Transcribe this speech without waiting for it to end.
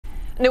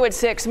New at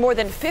 6, more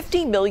than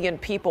 50 million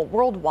people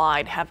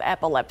worldwide have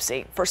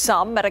epilepsy. For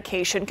some,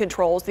 medication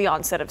controls the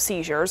onset of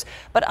seizures,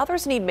 but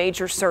others need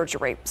major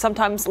surgery.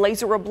 Sometimes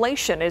laser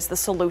ablation is the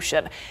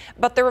solution.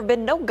 But there have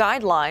been no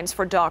guidelines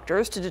for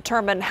doctors to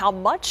determine how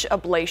much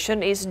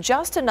ablation is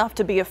just enough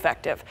to be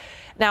effective.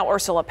 Now,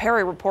 Ursula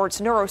Perry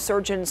reports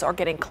neurosurgeons are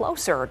getting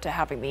closer to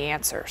having the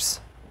answers.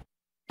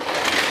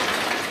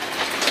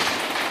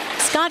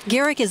 Scott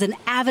Garrick is an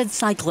avid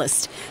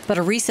cyclist, but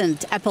a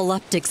recent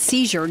epileptic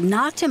seizure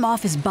knocked him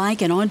off his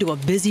bike and onto a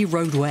busy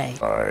roadway.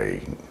 I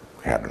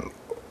had an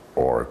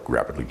aura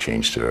rapidly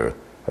changed to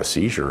a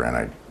seizure, and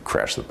I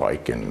crashed the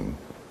bike and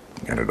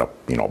ended up,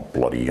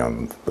 bloody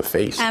on the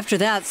face. After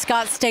that,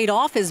 Scott stayed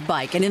off his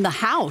bike and in the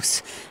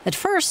house. At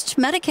first,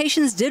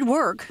 medications did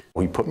work.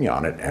 He put me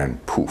on it,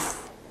 and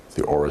poof,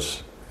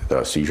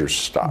 the seizures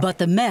stopped. But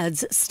the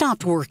meds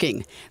stopped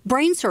working.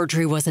 Brain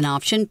surgery was an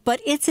option, but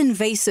it's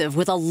invasive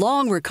with a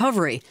long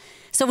recovery.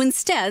 So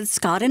instead,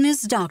 Scott and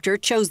his doctor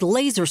chose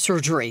laser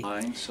surgery.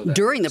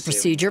 During the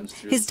procedure,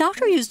 his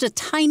doctor used a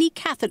tiny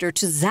catheter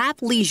to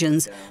zap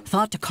lesions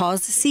thought to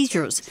cause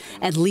seizures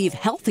and leave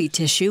healthy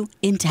tissue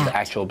intact. The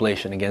actual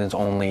ablation, again, is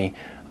only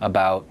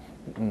about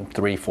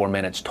 3-4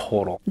 minutes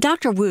total.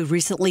 Dr. Wu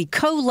recently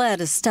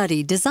co-led a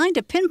study designed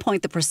to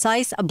pinpoint the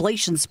precise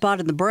ablation spot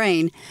in the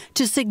brain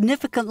to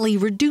significantly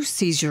reduce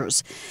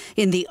seizures.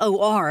 In the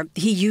OR,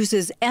 he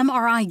uses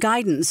MRI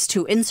guidance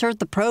to insert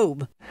the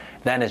probe.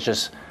 Then it's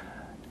just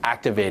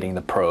activating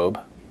the probe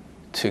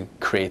to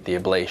create the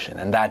ablation,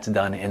 and that's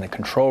done in the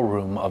control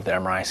room of the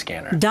MRI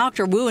scanner.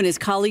 Dr. Wu and his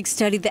colleagues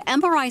studied the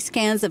MRI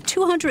scans of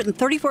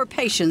 234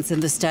 patients in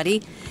the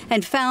study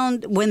and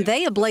found when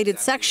they ablated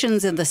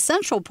sections in the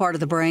central part of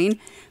the brain,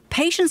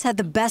 patients had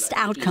the best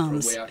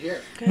outcomes.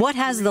 What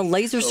has the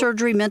laser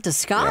surgery meant to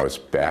Scott? I was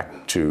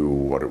back to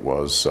what it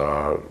was,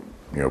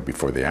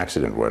 before the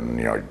accident,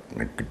 when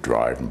I could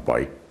drive and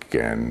bike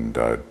and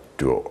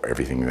do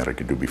everything that I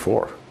could do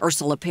before.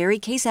 Ursula Perry,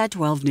 KSAT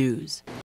 12 News.